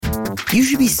You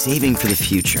should be saving for the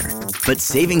future, but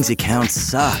savings accounts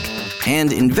suck,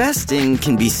 and investing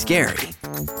can be scary.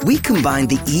 We combine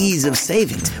the ease of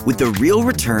savings with the real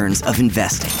returns of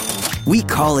investing. We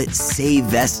call it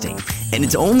SaveVesting, and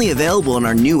it's only available in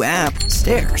our new app,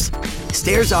 Stairs.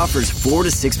 Stairs offers 4 to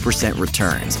 6%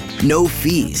 returns, no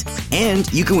fees, and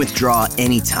you can withdraw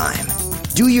anytime.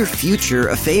 Do your future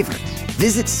a favor.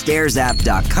 Visit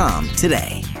StairsApp.com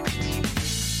today.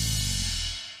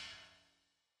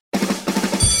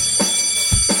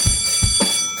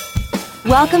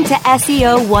 Welcome to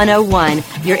SEO 101,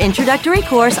 your introductory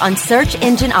course on search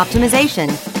engine optimization.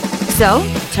 So,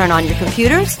 turn on your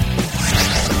computers,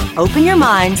 open your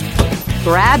minds,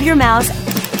 grab your mouse,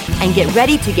 and get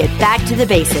ready to get back to the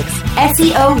basics.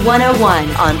 SEO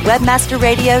 101 on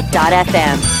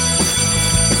webmasterradio.fm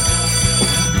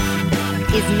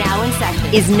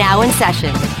is now in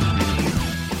session.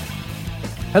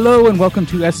 Hello and welcome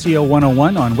to SEO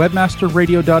 101 on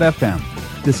webmasterradio.fm.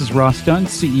 This is Ross Dunn,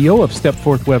 CEO of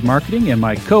Stepforth Web Marketing, and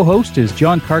my co-host is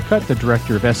John Carcutt, the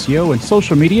Director of SEO and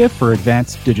Social Media for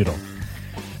Advanced Digital.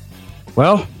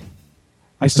 Well,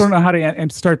 I still don't know how to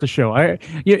start the show.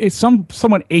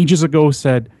 Someone ages ago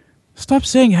said, "Stop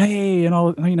saying hey," and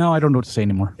all. I don't know what to say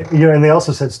anymore. Yeah, and they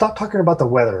also said, "Stop talking about the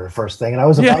weather." First thing, and I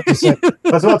was about to say,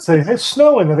 "Hey, it's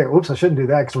snowing." And I think, "Oops, I shouldn't do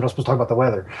that because we're not supposed to talk about the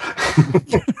weather."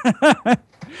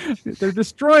 They're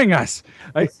destroying us.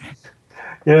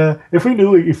 Yeah, if we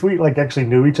actually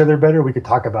knew each other better, we could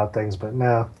talk about things, but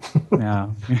no.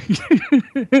 No.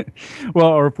 Well,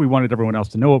 or if we wanted everyone else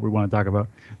to know what we want to talk about.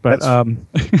 But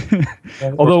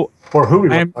although or who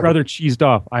we I am rather cheesed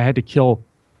off, I had to kill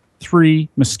 3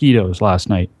 mosquitoes last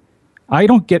night. We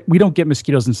don't get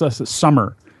mosquitoes unless it's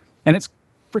summer, and it's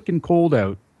freaking cold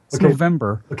out. It's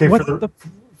November. Okay, what the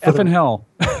effing hell?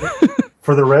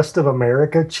 For the rest of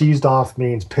America, cheesed off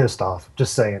means pissed off.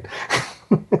 Just saying.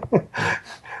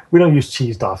 We don't use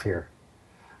cheesed off here.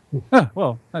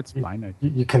 Well, that's fine.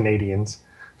 You Canadians.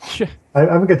 I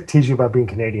haven't got to tease you about being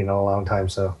Canadian in a long time,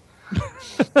 so.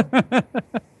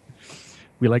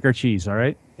 We like our cheese, all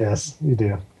right? Yes, you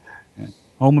do. Yeah.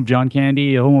 Home of John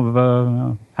Candy, home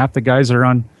of half the guys are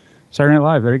on Saturday Night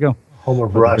Live. There you go. Home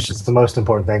of Rush. It's the most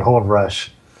important thing. Home of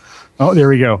Rush. Oh, there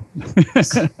we go.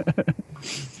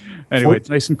 Anyway, it's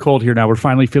nice and cold here now. We're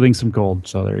finally feeling some cold,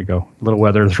 so there you go. A little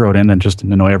weather to throw it in and just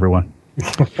annoy everyone.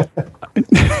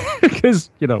 Because,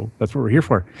 that's what we're here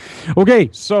for. Okay,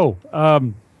 so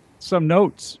some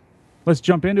notes. Let's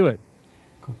jump into it.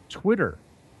 Twitter.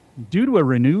 Due to a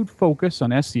renewed focus on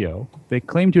SEO, they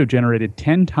claim to have generated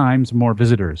 10 times more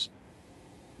visitors.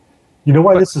 You know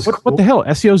why this is cool? What the hell?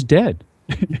 SEO's dead.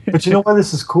 But you know why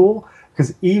this is cool?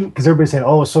 Because everybody's saying,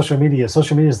 "Oh, social media is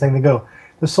the thing." They go,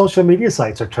 the social media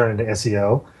sites are turning to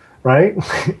SEO, right?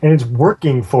 And it's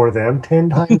working for them 10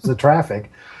 times the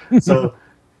traffic. So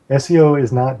SEO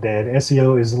is not dead.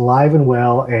 SEO is alive and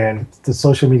well, and the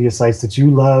social media sites that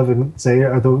you love and say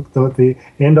are the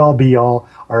end-all, be-all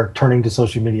are turning to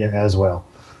social media as well.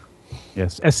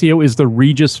 Yes, SEO is the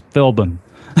Regis Philbin.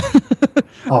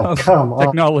 Oh, come on.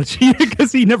 Technology,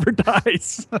 because he never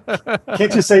dies.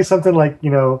 Can't you say something like,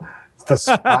 the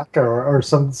Spock or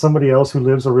somebody else who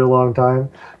lives a real long time?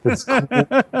 That's cool.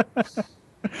 I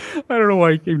don't know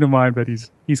why he came to mind, but he's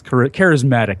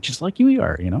charismatic, just like you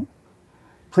are,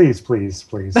 Please.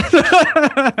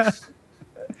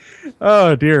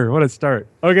 Oh dear, what a start.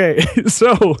 Okay,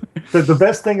 so the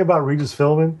best thing about Regis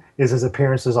Philbin is his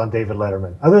appearances on David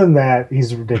Letterman. Other than that,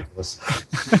 he's ridiculous.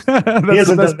 That's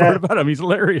the best part about him. He's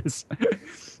hilarious.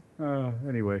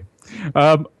 Anyway,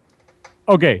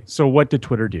 okay. So what did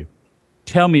Twitter do?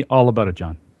 Tell me all about it,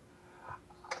 John.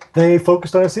 They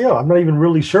focused on SEO. I'm not even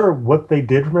really sure what they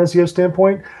did from an SEO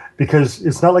standpoint because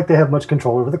it's not like they have much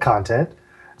control over the content.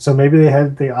 So maybe they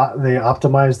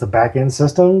optimized the back end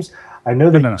systems. I know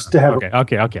they used to have.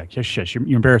 Okay. Shush.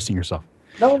 You're embarrassing yourself.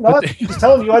 No, not. Just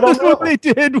telling you, I don't know. What they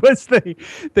did was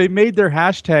they made their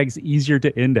hashtags easier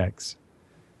to index,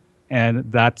 and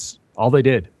that's all they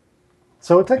did.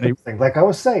 So a technical thing, like I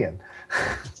was saying.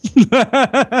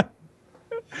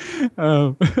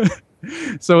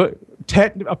 So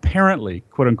apparently,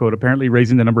 quote unquote,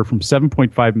 raising the number from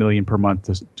 7.5 million per month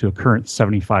to a current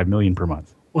 75 million per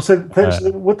month. Well, so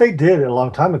what they did a long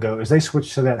time ago is they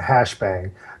switched to that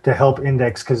hashbang to help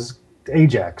index because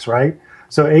Ajax, right?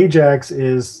 So Ajax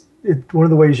is one of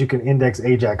the ways you can index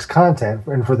Ajax content.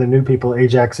 And for the new people,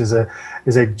 Ajax is a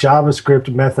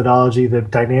JavaScript methodology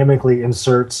that dynamically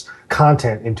inserts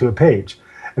content into a page.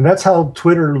 And that's how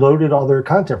Twitter loaded all their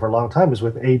content for a long time, is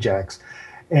with Ajax.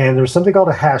 And there's something called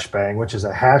a hashbang, which is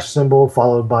a hash symbol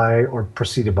followed by or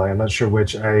preceded by, I'm not sure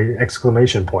which, a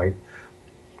exclamation point.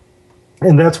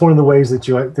 And that's one of the ways that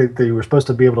you were supposed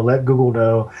to be able to let Google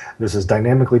know this is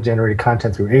dynamically generated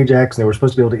content through Ajax, and they were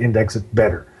supposed to be able to index it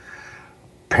better.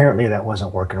 Apparently, that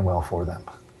wasn't working well for them.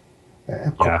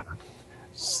 Yeah.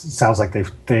 Sounds like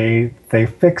they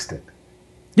fixed it.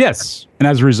 Yes, and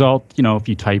as a result, if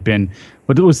you type in,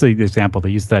 what was the example?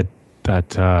 They used that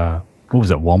what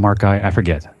was it, Walmart guy? I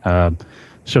forget.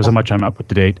 Shows how much I'm up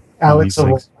to date. Alex of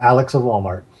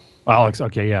Walmart. Alex,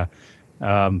 okay, yeah.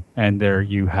 And there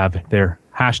you have their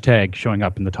hashtag showing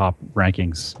up in the top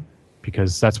rankings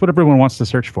because that's what everyone wants to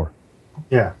search for.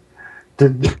 Yeah.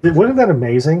 Wasn't that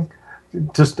amazing?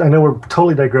 I know we're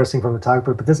totally digressing from the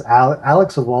topic, but this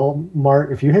Alex of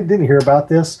Walmart, if you didn't hear about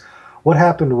this, what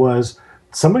happened was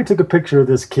somebody took a picture of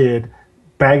this kid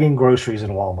bagging groceries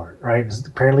in Walmart, right?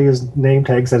 Apparently his name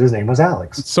tag said his name was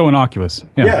Alex. It's so innocuous.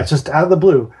 Yeah, it's just out of the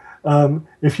blue.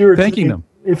 If you're thanking them.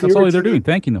 That's all they're doing,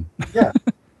 thanking them. Yeah.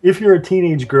 If you're a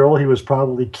teenage girl, he was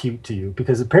probably cute to you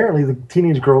because apparently the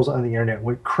teenage girls on the internet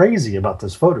went crazy about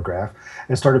this photograph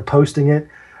and started posting it,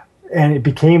 and it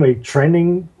became a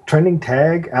trending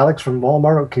tag. Alex from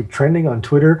Walmart kept trending on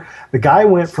Twitter. The guy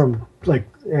went from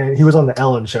he was on the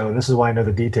Ellen show, and this is why I know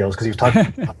the details because he was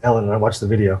talking about Ellen and I watched the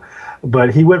video.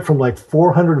 But he went from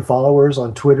 400 followers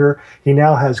on Twitter. He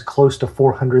now has close to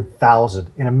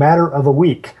 400,000 in a matter of a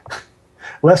week,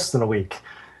 less than a week.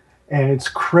 And it's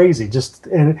crazy.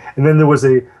 And then there was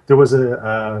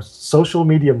a social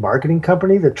media marketing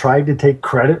company that tried to take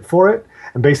credit for it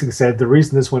and basically said the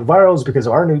reason this went viral is because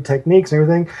of our new techniques and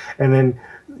everything. And then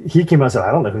he came out and said,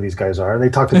 I don't know who these guys are. And they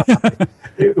talked about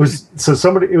it was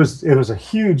a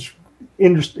huge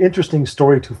interesting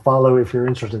story to follow if you're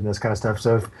interested in this kind of stuff.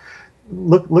 So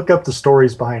look up the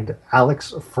stories behind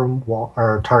Alex from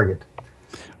Target.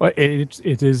 Well,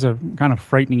 it is a kind of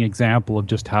frightening example of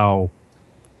just how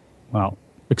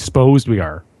exposed we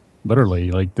are,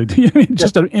 literally.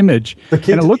 Just an image, and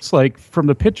it looks like from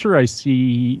the picture I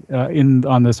see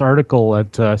on this article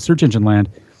at Search Engine Land.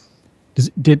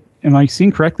 Am I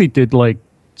seeing correctly? Did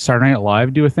Saturday Night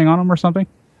Live do a thing on him or something?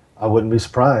 I wouldn't be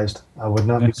surprised. I would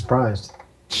not be surprised.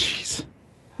 Jeez,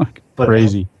 but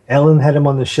crazy. Ellen had him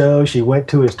on the show. She went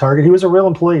to his Target. He was a real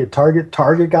employee at Target.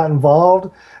 Target got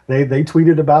involved. They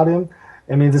tweeted about him.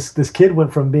 I mean, this kid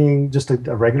went from being just a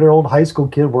regular old high school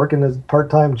kid working a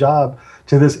part-time job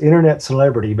to this internet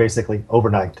celebrity basically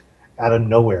overnight, out of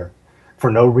nowhere,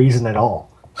 for no reason at all.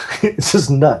 It's just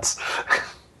nuts.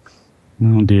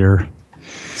 Oh dear.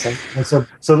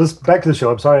 So this back to the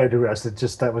show. I'm sorry I digressed.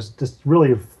 That was just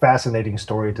really a fascinating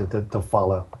story to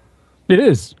follow. It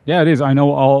is. Yeah, it is. I know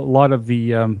a lot of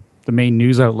the main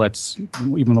news outlets,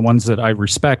 even the ones that I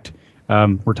respect,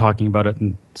 were talking about it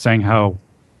and saying how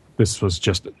this was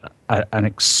just an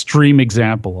extreme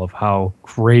example of how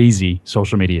crazy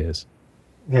social media is.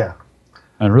 Yeah.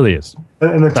 And it really is.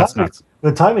 And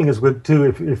the timing is good,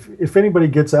 too. If anybody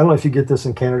gets, I don't know if you get this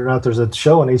in Canada or not, there's a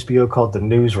show on HBO called The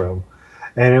Newsroom.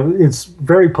 And it's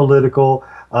very political.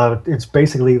 It's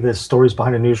basically the stories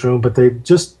behind a newsroom, but they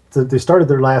started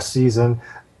their last season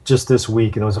just this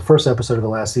week. And it was the first episode of the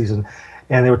last season.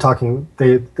 And they were talking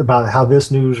about how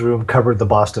this newsroom covered the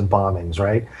Boston bombings,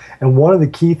 right? And one of the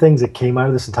key things that came out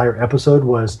of this entire episode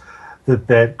was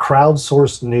that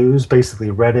crowdsourced news, basically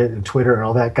Reddit and Twitter and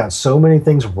all that, got so many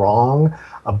things wrong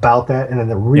about that. And then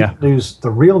the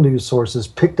real news sources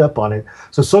picked up on it.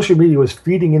 So social media was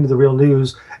feeding into the real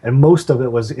news, and most of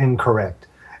it was incorrect.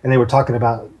 And they were talking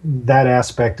about that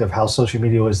aspect of how social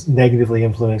media was negatively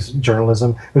influencing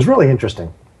journalism. It was really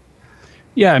interesting.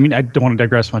 Yeah, I mean, I don't want to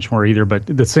digress much more either, but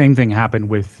the same thing happened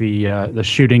with the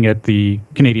shooting at the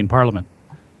Canadian Parliament.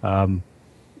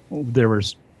 There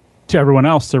was, to everyone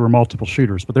else, there were multiple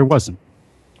shooters, but there wasn't.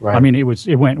 Right. I mean, it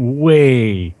went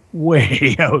way,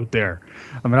 way out there.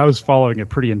 I mean, I was following it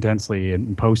pretty intensely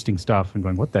and posting stuff and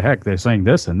going, what the heck? They're saying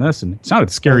this and this, and it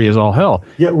sounded scary as all hell.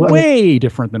 Yeah, way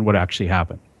different than what actually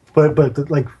happened. But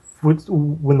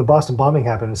when the Boston bombing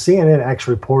happened, CNN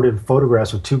actually reported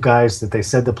photographs of two guys that they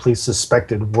said the police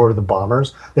suspected were the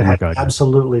bombers that had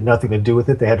absolutely nothing to do with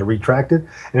it. They had to retract it.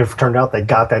 And it turned out they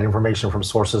got that information from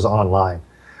sources online,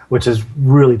 which is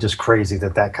really just crazy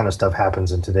that kind of stuff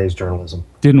happens in today's journalism.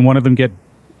 Didn't one of them get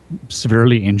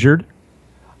severely injured?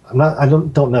 I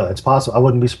don't know. It's possible. I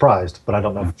wouldn't be surprised, but I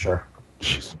don't know for sure.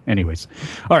 Anyways,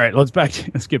 all right, let's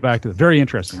get back to the very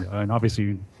interesting, and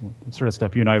obviously the sort of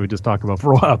stuff you and I would just talk about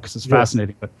for a while because it's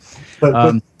fascinating. But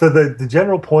the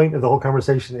general point of the whole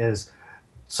conversation is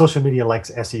social media likes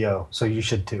SEO, so you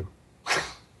should too.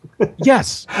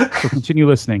 Yes, so continue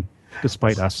listening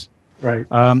despite us. Right.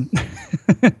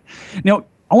 Now,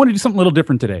 I want to do something a little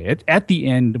different today. At the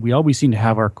end, we always seem to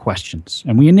have our questions,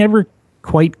 and we never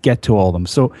quite get to all of them.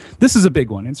 So this is a big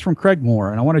one. It's from Craig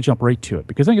Moore, and I want to jump right to it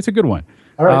because I think it's a good one.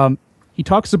 All right. He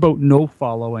talks about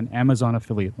no-follow and Amazon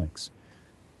affiliate links.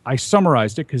 I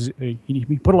summarized it because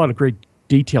he put a lot of great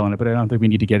detail in it, but I don't think we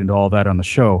need to get into all that on the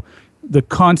show. The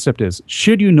concept is,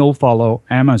 should you no-follow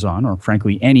Amazon or,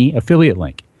 frankly, any affiliate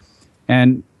link?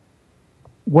 And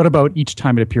what about each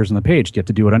time it appears on the page? Do you have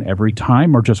to do it on every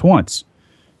time or just once?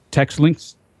 Text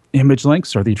links, image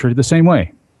links, are they treated the same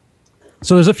way?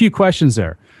 So there's a few questions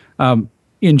there.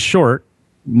 In short,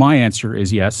 my answer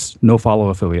is yes, no-follow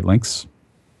affiliate links.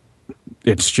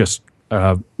 It's just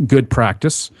good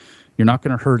practice. You're not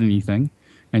going to hurt anything,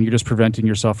 and you're just preventing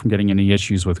yourself from getting any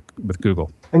issues with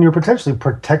Google. And you're potentially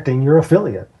protecting your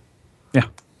affiliate. Yeah.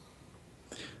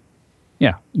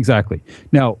 Yeah, exactly.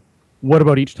 Now, what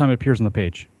about each time it appears on the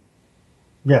page?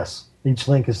 Yes, each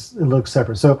link it looks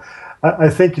separate. So I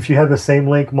think if you have the same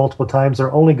link multiple times,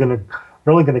 they're only going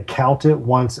to count it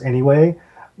once anyway.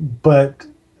 But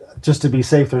just to be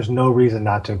safe, there's no reason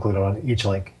not to include it on each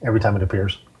link every time it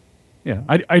appears. Yeah,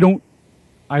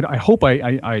 I hope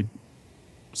I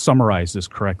summarize this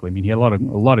correctly. I mean, he had a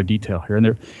lot of detail here, and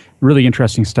they're really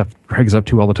interesting stuff Greg's up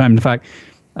to all the time. In fact,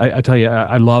 I tell you,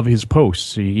 I love his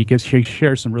posts. He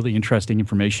shares some really interesting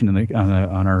information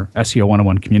on our SEO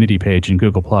 101 community page in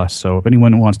Google+. So if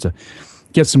anyone wants to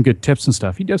get some good tips and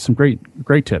stuff, he does some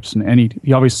great tips, and he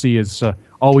obviously is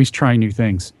always trying new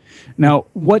things. Now,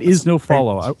 what is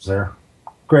no-follow?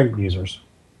 Great users.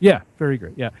 Yeah, very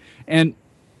great. Yeah, and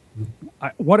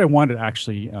what I wanted to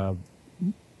actually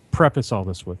preface all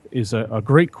this with is a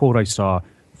great quote I saw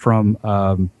from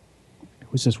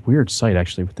it was this weird site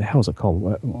actually. What the hell is it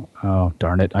called? Oh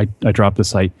darn it! I dropped the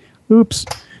site. Oops.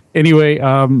 Anyway,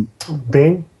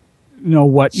 Bing. No,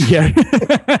 what? Yeah.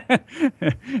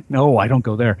 No, I don't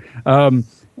go there. It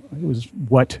was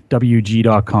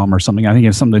whatwg.com or something. I think it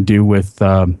has something to do with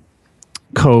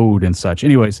code and such.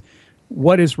 Anyways,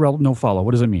 what is no-follow?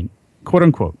 What does it mean? Quote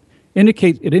unquote.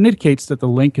 It indicates that the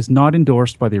link is not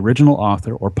endorsed by the original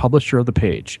author or publisher of the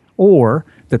page, or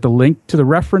that the link to the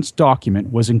reference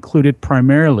document was included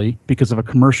primarily because of a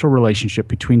commercial relationship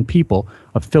between people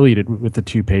affiliated with the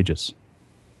two pages.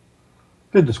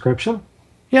 Good description.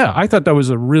 Yeah, I thought that was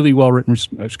a really well-written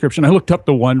description. I looked up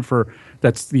the one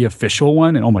that's the official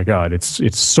one, and oh my God, it's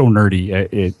so nerdy,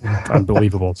 it's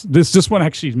unbelievable. This one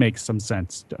actually makes some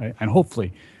sense, and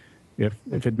hopefully, if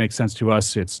it makes sense to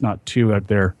us, it's not too out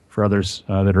there for others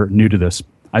that are new to this.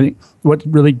 I think what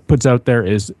really puts out there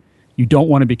is you don't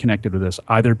want to be connected with this,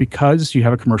 either because you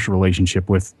have a commercial relationship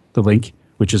with the link,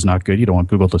 which is not good. You don't want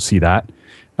Google to see that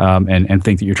and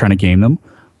think that you're trying to game them,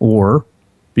 or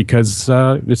because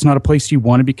it's not a place you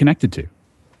want to be connected to.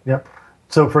 Yep.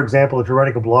 So, for example, if you're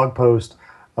writing a blog post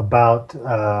about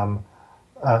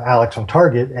Alex from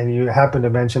Target, and you happen to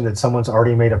mention that someone's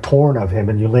already made a porn of him,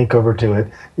 and you link over to it,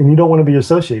 and you don't want to be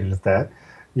associated with that,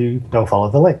 you don't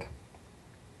follow the link.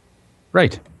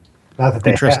 Right. Not that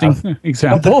they Interesting have.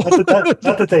 example.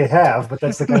 Not that they have, but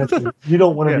that's the kind of thing. You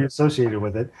don't want to be associated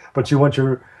with it, but you want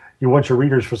your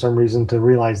readers for some reason to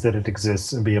realize that it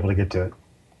exists and be able to get to it.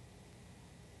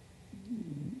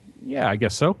 Yeah, I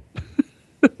guess so.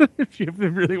 If you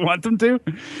really want them to.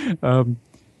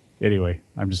 Anyway,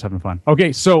 I'm just having fun.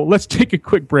 Okay, so let's take a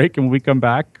quick break, and when we come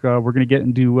back, we're going to get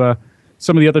into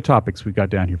some of the other topics we've got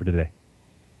down here for today.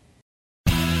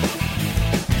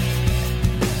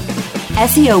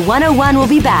 SEO 101 will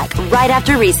be back right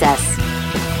after recess.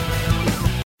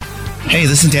 Hey,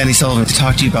 this is Danny Sullivan to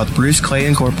talk to you about Bruce Clay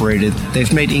Incorporated.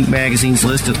 They've made Inc. Magazine's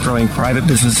list of growing private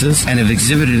businesses and have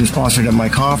exhibited and sponsored at my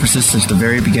conferences since the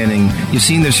very beginning. You've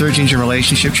seen their search engine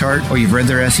relationship chart, or you've read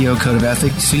their SEO code of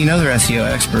ethics, so you know they're SEO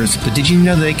experts. But did you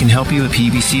know they can help you with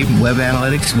PPC, web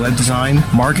analytics, web design,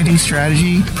 marketing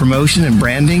strategy, promotion, and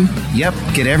branding? Yep,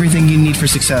 get everything you need for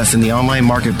success in the online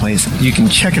marketplace. You can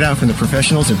check it out from the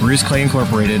professionals at Bruce Clay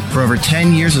Incorporated. For over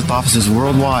 10 years with offices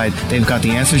worldwide, they've got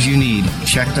the answers you need.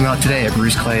 Check them out today at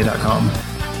bruceclay.com.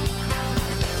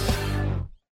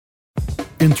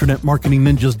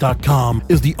 InternetMarketingNinjas.com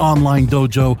is the online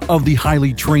dojo of the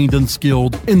highly trained and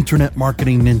skilled Internet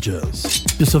Marketing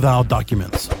Ninjas. Disavow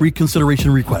documents,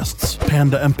 reconsideration requests,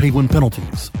 Panda and Penguin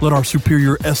penalties. Let our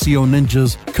superior SEO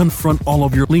ninjas confront all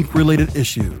of your link-related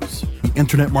issues. The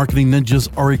Internet Marketing Ninjas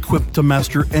are equipped to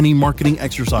master any marketing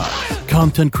exercise,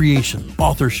 content creation,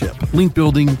 authorship, link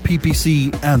building,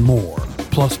 PPC, and more.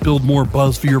 Plus, build more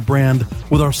buzz for your brand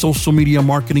with our social media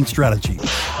marketing strategy.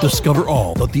 Discover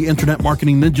all that the Internet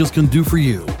Marketing Ninjas can do for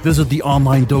you. Visit the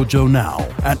online dojo now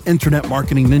at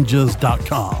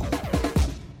InternetMarketingNinjas.com.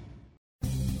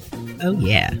 Oh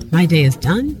yeah, my day is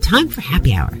done. Time for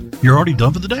happy hour. You're already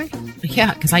done for the day?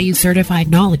 Yeah, because I use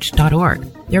CertifiedKnowledge.org.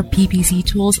 Their PPC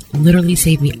tools literally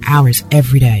save me hours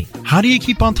every day. How do you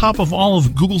keep on top of all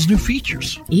of Google's new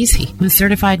features? Easy. With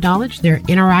Certified Knowledge, their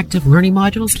interactive learning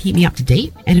modules keep me up to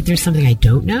date. And if there's something I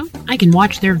don't know, I can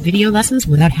watch their video lessons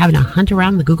without having to hunt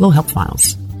around the Google Help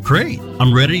files. Great.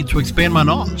 I'm ready to expand my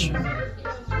knowledge.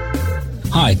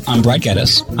 Hi, I'm Brett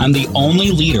Geddes. I'm the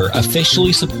only leader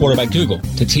officially supported by Google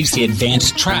to teach the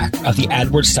advanced track of the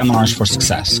AdWords Seminars for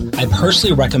Success. I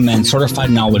personally recommend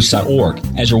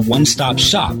CertifiedKnowledge.org as your one-stop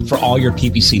shop for all your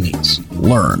PPC needs.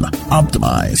 Learn,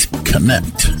 optimize,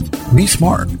 connect. Be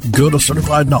smart. Go to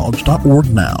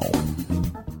CertifiedKnowledge.org now.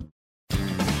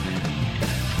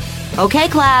 Okay,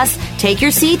 class, take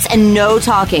your seats and no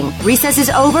talking. Recess is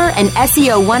over and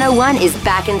SEO 101 is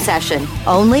back in session,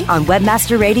 only on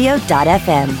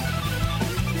webmasterradio.fm.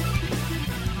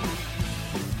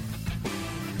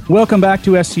 Welcome back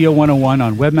to SEO 101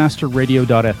 on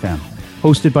webmasterradio.fm.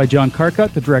 Hosted by John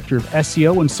Carcutt, the Director of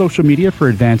SEO and Social Media for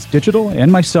Advanced Digital,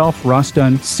 and myself, Ross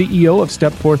Dunn, CEO of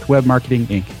Stepforth Web Marketing,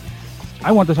 Inc.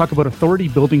 I want to talk about authority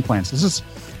building plans. This is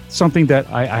something that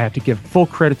I have to give full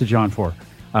credit to John for.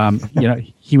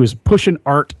 He was pushing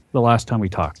art the last time we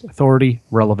talked. Authority,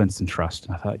 relevance, and trust.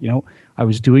 And I thought, I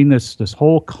was doing this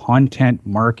whole content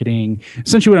marketing.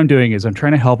 Essentially what I'm doing is I'm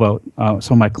trying to help out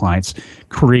some of my clients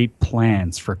create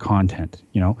plans for content.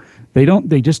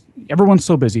 Everyone's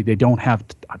so busy, they don't have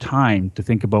time to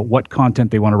think about what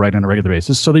content they want to write on a regular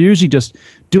basis. So they're usually just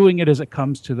doing it as it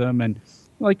comes to them. And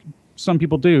like some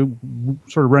people do,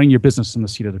 sort of running your business in the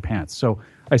seat of their pants. So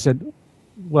I said,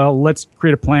 well, let's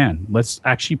create a plan. Let's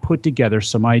actually put together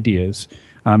some ideas.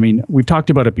 I mean, we've talked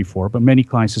about it before, but many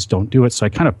clients just don't do it. So I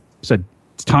kind of said,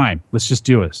 it's time. Let's just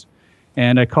do this.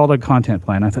 And I called it a content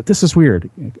plan. I thought, this is weird.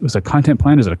 It was a content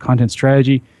plan? Is it a content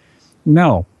strategy?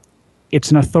 No,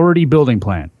 it's an authority building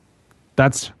plan.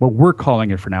 That's what we're calling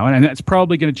it for now. And that's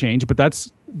probably going to change, but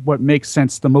that's what makes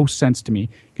the most sense to me,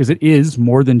 because it is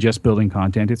more than just building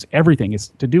content. It's everything. It's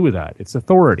to do with that. It's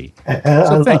authority.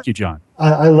 So thank you, John.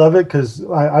 I love it because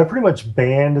I pretty much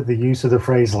banned the use of the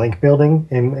phrase link building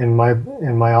in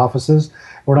my offices.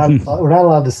 We're not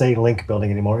allowed to say link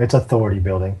building anymore. It's authority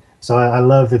building. So I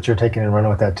love that you're taking and running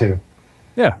with that too.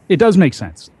 Yeah, it does make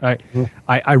sense. I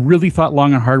really thought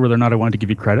long and hard whether or not I wanted to give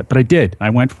you credit, but I did. I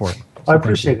went for it. I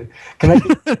appreciate it.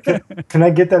 Can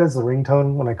I get that as a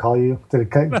ringtone when I call you?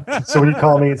 So when you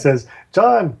call me, it says,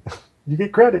 "John, you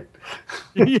get credit."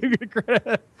 You get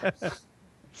credit.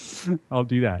 I'll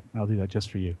do that. I'll do that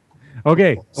just for you.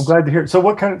 Okay. I'm glad to hear it. So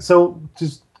what kind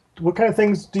of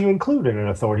things do you include in an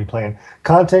authority plan?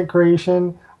 Content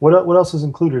creation. What else is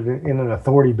included in an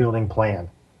authority building plan?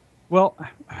 Well,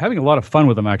 having a lot of fun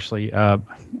with them, actually.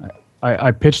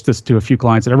 I pitched this to a few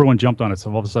clients and everyone jumped on it.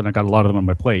 So all of a sudden I got a lot of them on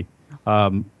my plate.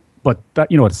 But that,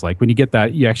 what it's like when you get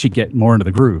that, you actually get more into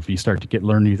the groove. You start to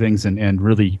learn new things and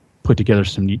really put together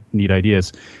some neat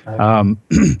ideas.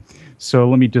 So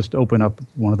let me just open up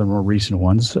one of the more recent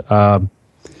ones.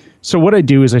 So what I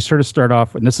do is I sort of start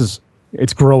off, and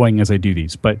it's growing as I do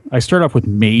these, but I start off with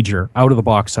major out of the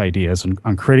box ideas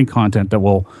on creating content that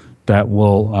will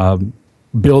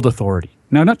build authority.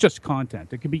 Now, not just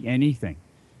content. It could be anything.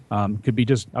 It could be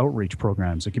just outreach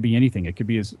programs. It could be anything. It could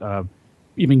be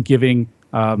even giving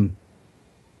one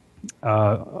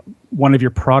of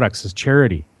your products as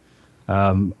charity.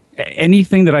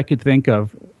 Anything that I could think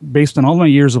of based on all my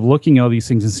years of looking at all these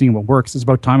things and seeing what works. It's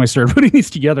about time I started putting these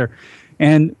together.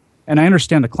 And I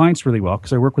understand the clients really well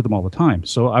because I work with them all the time.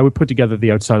 So I would put together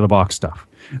the outside of the box stuff.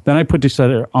 Then I put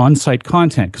together on-site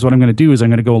content because what I'm going to do is I'm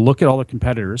going to go look at all the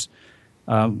competitors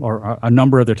or a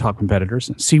number of their top competitors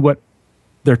and see what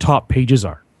their top pages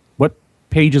are. What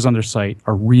pages on their site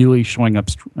are really showing up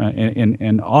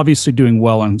and obviously doing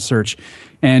well on search.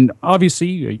 And obviously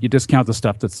you discount the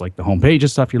stuff that's like the homepage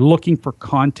and stuff. You're looking for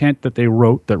content that they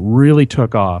wrote that really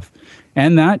took off.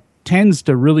 And that tends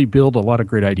to really build a lot of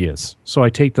great ideas. So I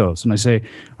take those and I say,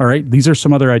 all right, these are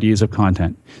some other ideas of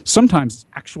content. Sometimes it's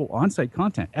actual on-site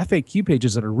content, FAQ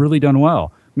pages that are really done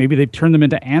well. Maybe they've turned them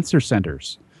into answer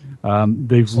centers.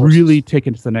 They've really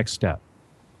taken it to the next step.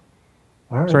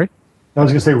 All right. Sorry? I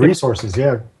was going to say resources.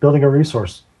 Yeah, building a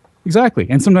resource. Exactly.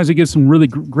 And sometimes it gives some really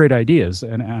great ideas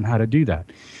on how to do that.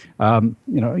 You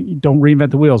don't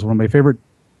reinvent the wheels. One of my favorite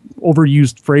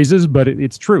overused phrases, but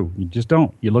it's true. You just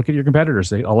don't. You look at your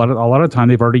competitors. A lot of time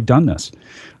they've already done this.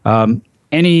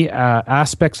 Any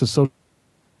aspects of social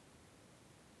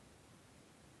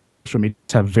media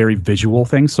have very visual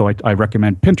things, so I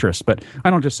recommend Pinterest. But I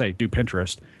don't just say do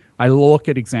Pinterest. I look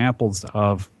at examples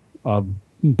of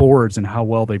boards and how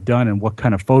well they've done and what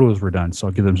kind of photos were done. So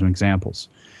I'll give them some examples.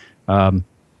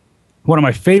 One of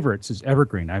my favorites is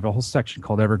Evergreen. I have a whole section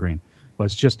called Evergreen. But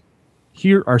it's just,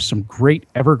 here are some great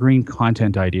Evergreen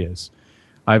content ideas.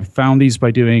 I've found these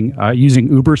by doing using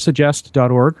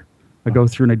ubersuggest.org. I go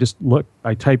through and I just look,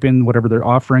 I type in whatever they're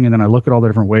offering, and then I look at all the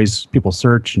different ways people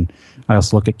search, and I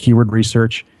also look at keyword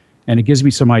research, and it gives me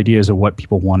some ideas of what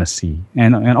people want to see.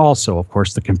 And also, of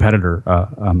course, the competitor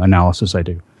analysis I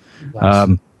do.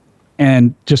 Nice.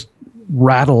 And just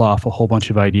rattle off a whole bunch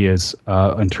of ideas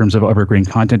in terms of Evergreen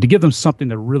content to give them something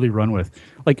to really run with.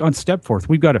 Like on Stepforth,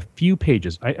 we've got a few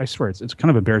pages. I swear, it's kind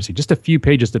of embarrassing. Just a few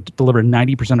pages that deliver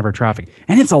 90% of our traffic.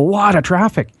 And it's a lot of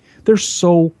traffic. They're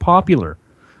so popular.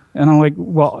 And I'm like,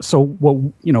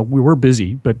 we were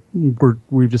busy, but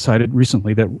we've decided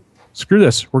recently that screw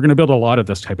this. We're going to build a lot of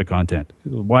this type of content.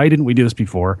 Why didn't we do this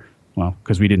before? Well,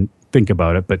 because we didn't think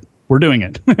about it, but we're doing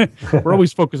it. We're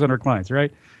always focused on our clients,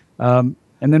 right?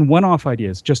 And then one-off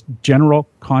ideas, just general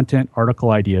content article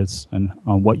ideas, and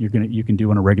on what you can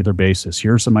do on a regular basis.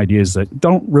 Here are some ideas that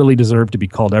don't really deserve to be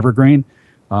called Evergreen.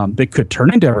 They could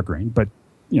turn into Evergreen, but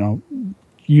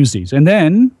use these. And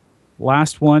then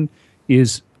last one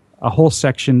is a whole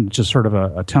section, just sort of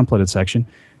a templated section,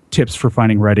 tips for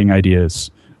finding writing ideas,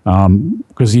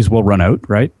 because these will run out,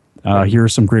 right? Here are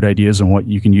some great ideas on what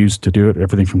you can use to do it.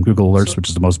 Everything from Google Alerts, which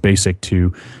is the most basic,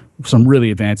 to some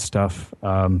really advanced stuff.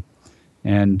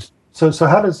 And so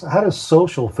how does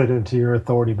social fit into your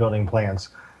authority building plans?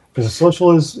 Because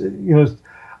social is,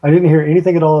 I didn't hear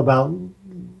anything at all about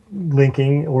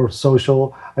linking or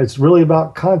social. It's really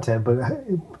about content, but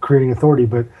creating authority.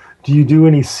 But do you do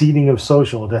any seeding of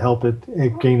social to help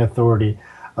it gain authority?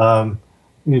 Do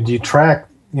you track,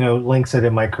 links that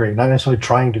it might create? Not necessarily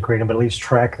trying to create them, but at least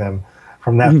track them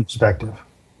from that perspective.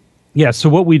 Yeah, so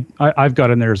what I've got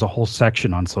in there is a whole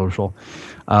section on social,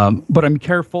 but I'm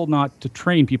careful not to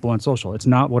train people on social. It's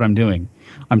not what I'm doing.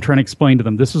 I'm trying to explain to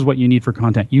them, this is what you need for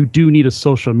content. You do need a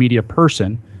social media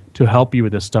person to help you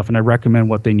with this stuff, and I recommend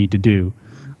what they need to do.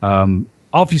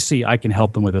 Obviously, I can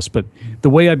help them with this, but the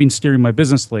way I've been steering my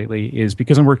business lately is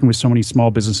because I'm working with so many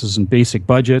small businesses and basic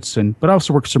budgets, but I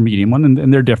also work with some medium one,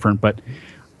 and they're different, but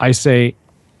I say,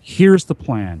 here's the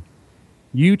plan.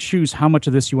 You choose how much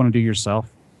of this you want to do yourself,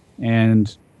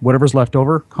 and whatever's left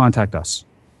over, contact us.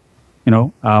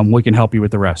 We can help you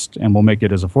with the rest, and we'll make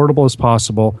it as affordable as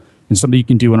possible and something you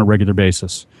can do on a regular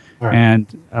basis. Right.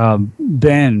 And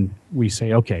then we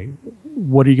say, okay,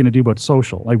 what are you going to do about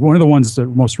social? Like one of the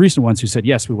most recent ones who said,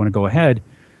 yes, we want to go ahead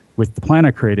with the plan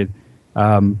I created.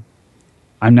 I'm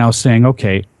now saying,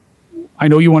 okay, I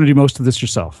know you want to do most of this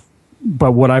yourself,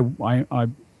 but what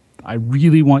I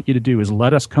really want you to do is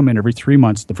let us come in every 3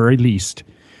 months, at the very least,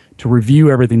 to review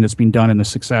everything that's been done and the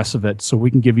success of it, so we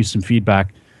can give you some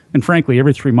feedback. And frankly,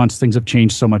 every 3 months, things have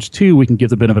changed so much too, we can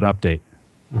give a bit of an update.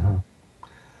 Mm-hmm.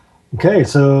 Okay,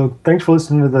 so thanks for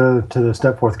listening to the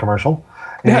Stepforth commercial.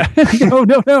 Yeah,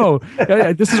 no.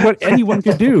 This is what anyone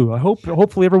could do.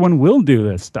 Hopefully everyone will do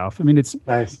this stuff. I mean, it's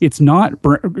nice. It's not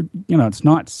it's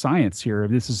not science here.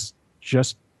 This is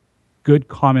just good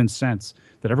common sense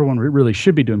that everyone really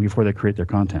should be doing before they create their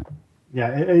content. Yeah,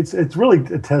 it's really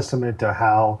a testament to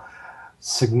how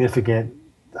significant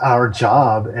our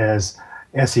job as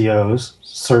SEOs,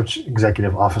 search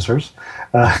executive officers,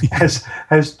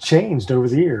 has changed over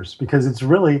the years, because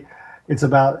it's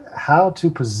about how to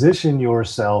position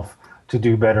yourself to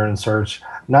do better in search,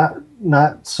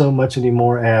 not so much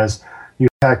anymore as you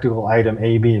tactical item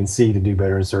A, B, and C to do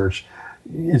better in search.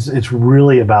 It's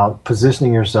really about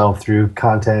positioning yourself through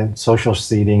content, social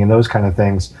seeding, and those kind of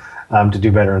things to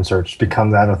do better in search,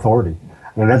 become that authority.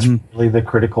 I mean, that's really the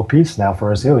critical piece now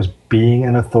for SEO, is being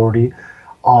an authority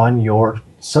on your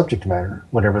subject matter,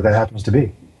 whatever that happens to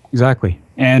be. Exactly.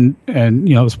 And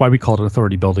that's why we call it an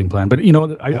authority building plan. But,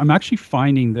 I'm actually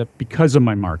finding that because of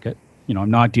my market,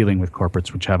 I'm not dealing with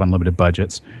corporates which have unlimited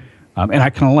budgets. And I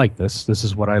kind of like this. This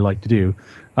is what I like to do.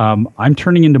 I'm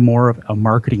turning into more of a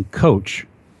marketing coach,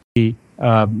 the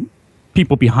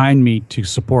people behind me to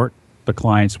support the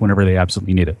clients whenever they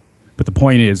absolutely need it. But the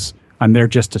point is, I'm there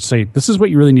just to say, this is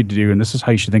what you really need to do, and this is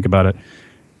how you should think about it,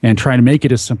 and trying to make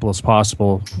it as simple as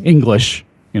possible, English,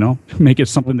 make it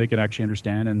something they can actually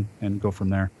understand and go from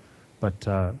there. But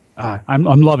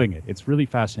I'm loving it. It's really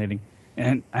fascinating.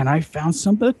 And I found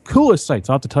some of the coolest sites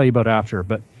I'll have to tell you about after,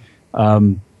 but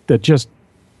that just,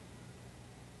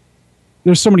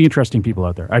 there's so many interesting people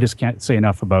out there. I just can't say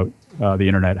enough about the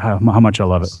internet, how much I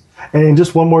love it. And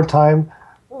just one more time,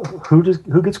 who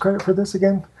gets credit for this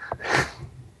again?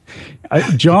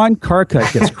 John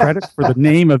Carcutt gets credit for the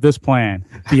name of this plan,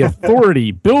 the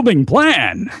Authority Building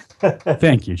Plan.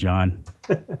 Thank you, John.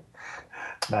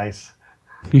 Nice.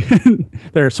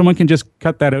 There, someone can just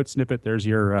cut that out, snippet. There's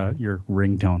your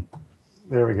ringtone.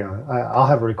 There we go. I'll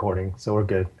have a recording, so we're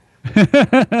good.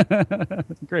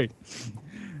 Great.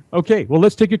 Okay, well,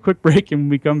 let's take a quick break, and when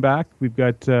we come back, we've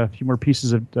got a few more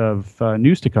pieces of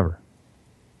news to cover.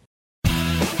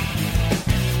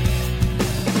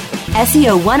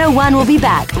 SEO 101 will be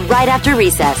back right after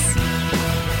recess.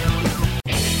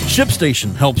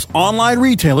 ShipStation helps online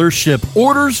retailers ship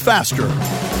orders faster.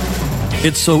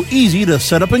 It's so easy to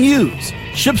set up and use.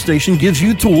 ShipStation gives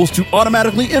you tools to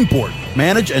automatically import,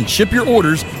 manage, and ship your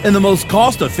orders in the most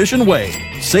cost-efficient way.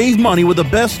 Save money with the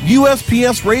best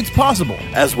USPS rates possible,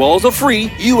 as well as a free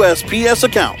USPS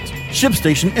account.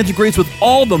 ShipStation integrates with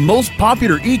all the most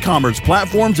popular e-commerce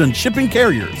platforms and shipping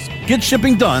carriers. Get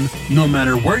shipping done no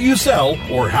matter where you sell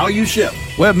or how you ship.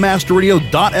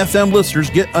 Webmasterradio.fm listeners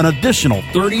get an additional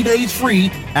 30 days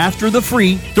free after the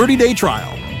free 30-day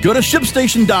trial. Go to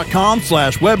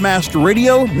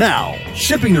ShipStation.com/webmasterradio now.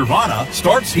 Shipping Nirvana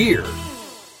starts here.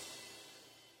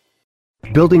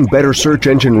 Building better search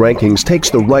engine rankings takes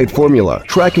the right formula.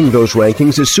 Tracking those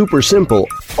rankings is super simple.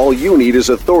 All you need is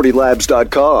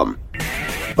AuthorityLabs.com.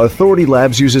 Authority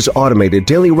Labs uses automated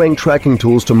daily rank tracking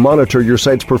tools to monitor your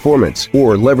site's performance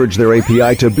or leverage their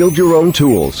API to build your own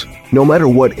tools. No matter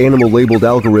what animal-labeled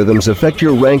algorithms affect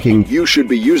your ranking, you should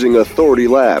be using Authority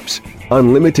Labs.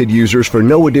 Unlimited users for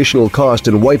no additional cost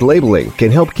and white labeling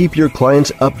can help keep your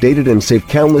clients updated and save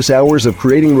countless hours of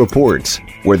creating reports.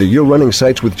 Whether you're running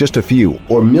sites with just a few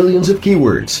or millions of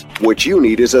keywords, what you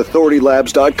need is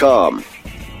AuthorityLabs.com.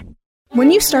 When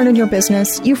you started your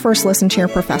business, you first listened to your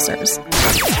professors.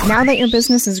 Now that your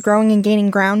business is growing and gaining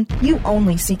ground, you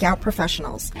only seek out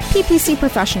professionals. PPC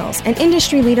Professionals, an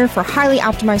industry leader for highly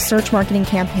optimized search marketing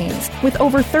campaigns with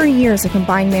over 30 years of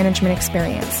combined management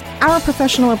experience. Our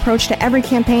professional approach to every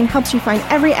campaign helps you find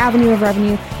every avenue of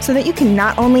revenue so that you can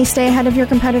not only stay ahead of your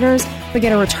competitors, but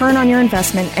get a return on your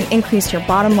investment and increase your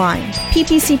bottom line.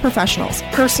 PPC Professionals,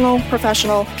 personal,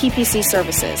 professional, PPC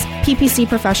services.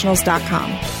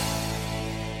 PPCprofessionals.com.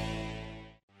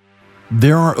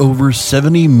 There are over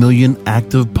 70 million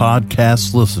active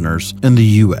podcast listeners in the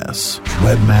U.S.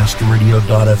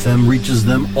 Webmasterradio.fm reaches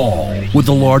them all with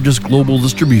the largest global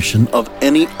distribution of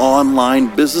any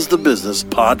online business-to-business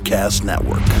podcast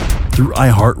network. Through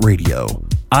iHeartRadio,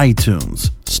 iTunes,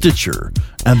 Stitcher,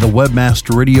 and the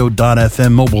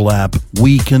Webmasterradio.fm mobile app,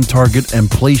 we can target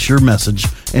and place your message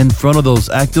in front of those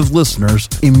active listeners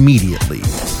immediately.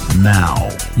 Now,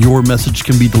 your message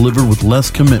can be delivered with less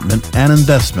commitment and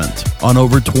investment on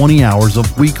over 20 hours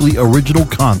of weekly original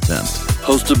content,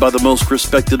 hosted by the most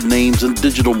respected names in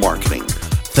digital marketing,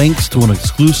 thanks to an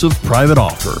exclusive private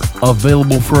offer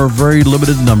available for a very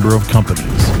limited number of companies.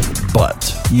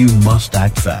 But you must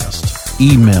act fast.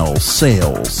 Email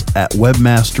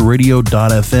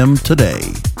sales@webmasterradio.fm today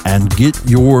and get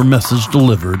your message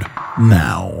delivered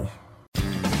now.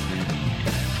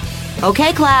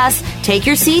 Okay, class, take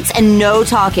your seats and no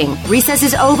talking. Recess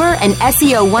is over and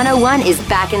SEO 101 is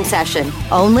back in session,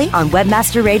 only on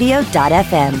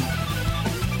webmasterradio.fm.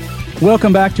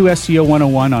 Welcome back to SEO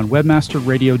 101 on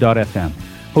webmasterradio.fm.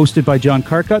 Hosted by John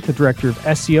Carcutt, the Director of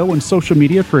SEO and Social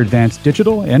Media for Advanced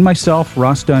Digital, and myself,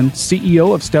 Ross Dunn,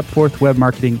 CEO of Stepforth Web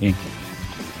Marketing, Inc.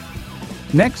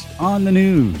 Next on the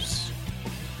news.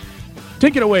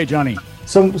 Take it away, Johnny.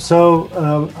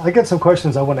 So I got some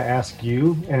questions I want to ask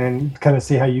you and kind of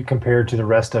see how you compare to the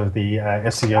rest of the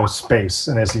SEO space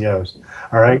and SEOs.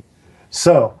 All right.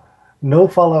 So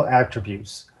no-follow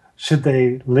attributes. Should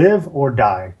they live or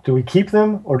die? Do we keep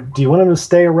them, or do you want them to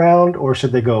stay around, or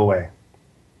should they go away?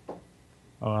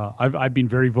 I've been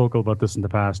very vocal about this in the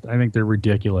past. I think they're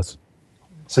ridiculous.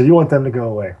 So you want them to go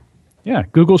away? Yeah,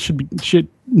 Google should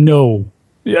no.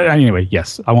 Anyway,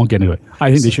 yes, I won't get into it.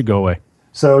 I think they should go away.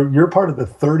 So you're part of the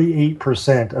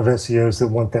 38% of SEOs that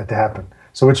want that to happen.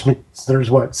 So which means there's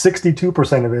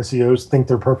 62% of SEOs think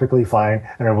they're perfectly fine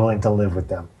and are willing to live with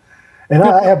them. And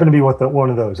I happen to be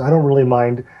one of those. I don't really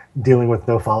mind dealing with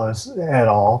no follows at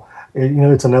all.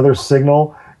 It's another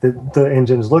signal that the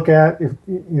engines look at.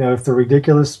 If they're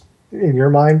ridiculous in your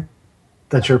mind,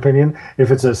 that's your opinion.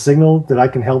 If it's a signal that I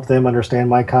can help them understand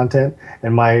my content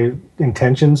and my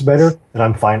intentions better, then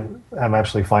I'm fine. I'm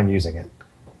actually fine using it.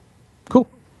 Cool.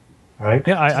 All right.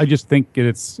 Yeah, I just think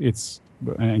it's.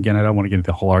 Again, I don't want to get into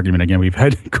the whole argument again. We've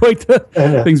had quite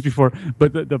the things before,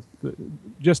 but the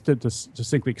just to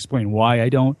simply explain why I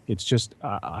don't. It's just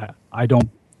I don't.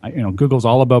 Google's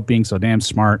all about being so damn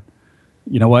smart.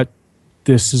 You know what?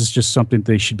 This is just something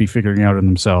they should be figuring out in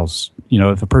themselves.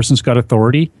 If a person's got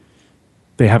authority,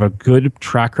 they have a good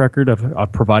track record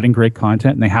of providing great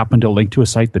content, and they happen to link to a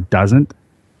site that doesn't,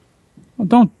 Well,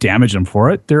 don't damage them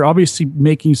for it. They're obviously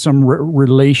making some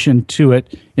relation to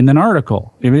it in an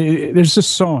article. I mean, there's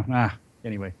just so...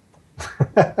 Anyway.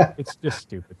 It's just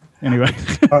stupid. Anyway.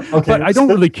 Okay, but I don't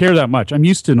really care that much. I'm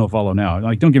used to nofollow now.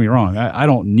 Like, don't get me wrong. I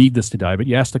don't need this to die, but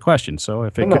you asked the question. So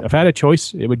if I had a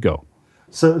choice, it would go.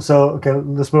 So okay,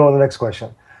 let's move on to the next question.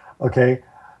 Okay,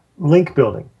 link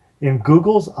building. In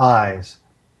Google's eyes,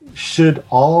 should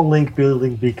all link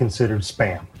building be considered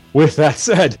spam? With that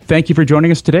said, thank you for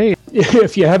joining us today.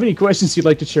 If you have any questions you'd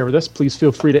like to share with us, please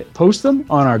feel free to post them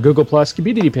on our Google Plus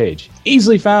community page,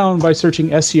 easily found by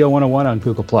searching SEO 101 on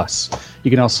Google Plus.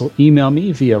 You can also email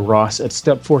me via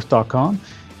ross@stepforth.com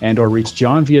and or reach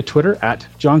John via Twitter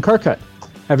 @JohnCarcutt.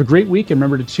 Have a great week, and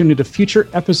remember to tune into future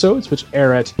episodes, which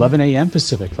air at 11 a.m.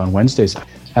 Pacific on Wednesdays.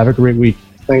 Have a great week.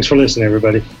 Thanks for listening,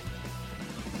 everybody.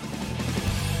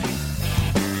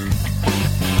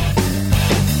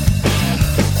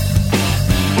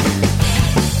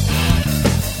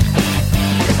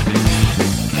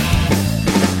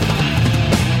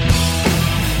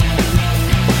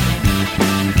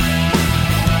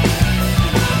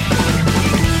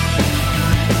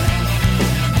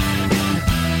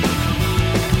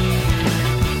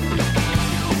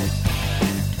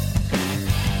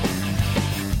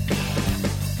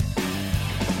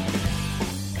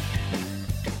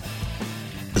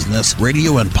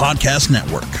 Radio and Podcast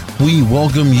Network. We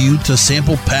welcome you to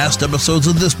sample past episodes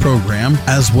of this program,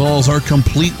 as well as our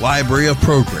complete library of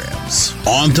programs,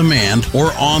 on demand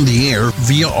or on the air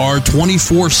via our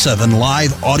 24/7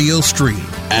 live audio stream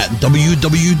at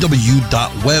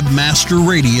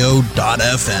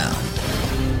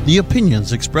www.webmasterradio.fm. The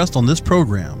opinions expressed on this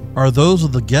program are those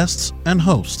of the guests and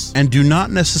hosts and do not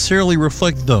necessarily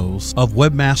reflect those of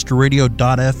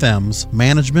webmasterradio.fm's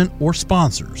management or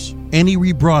sponsors. Any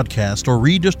rebroadcast or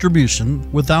redistribution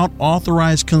without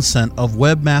authorized consent of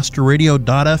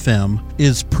webmasterradio.fm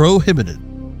is prohibited.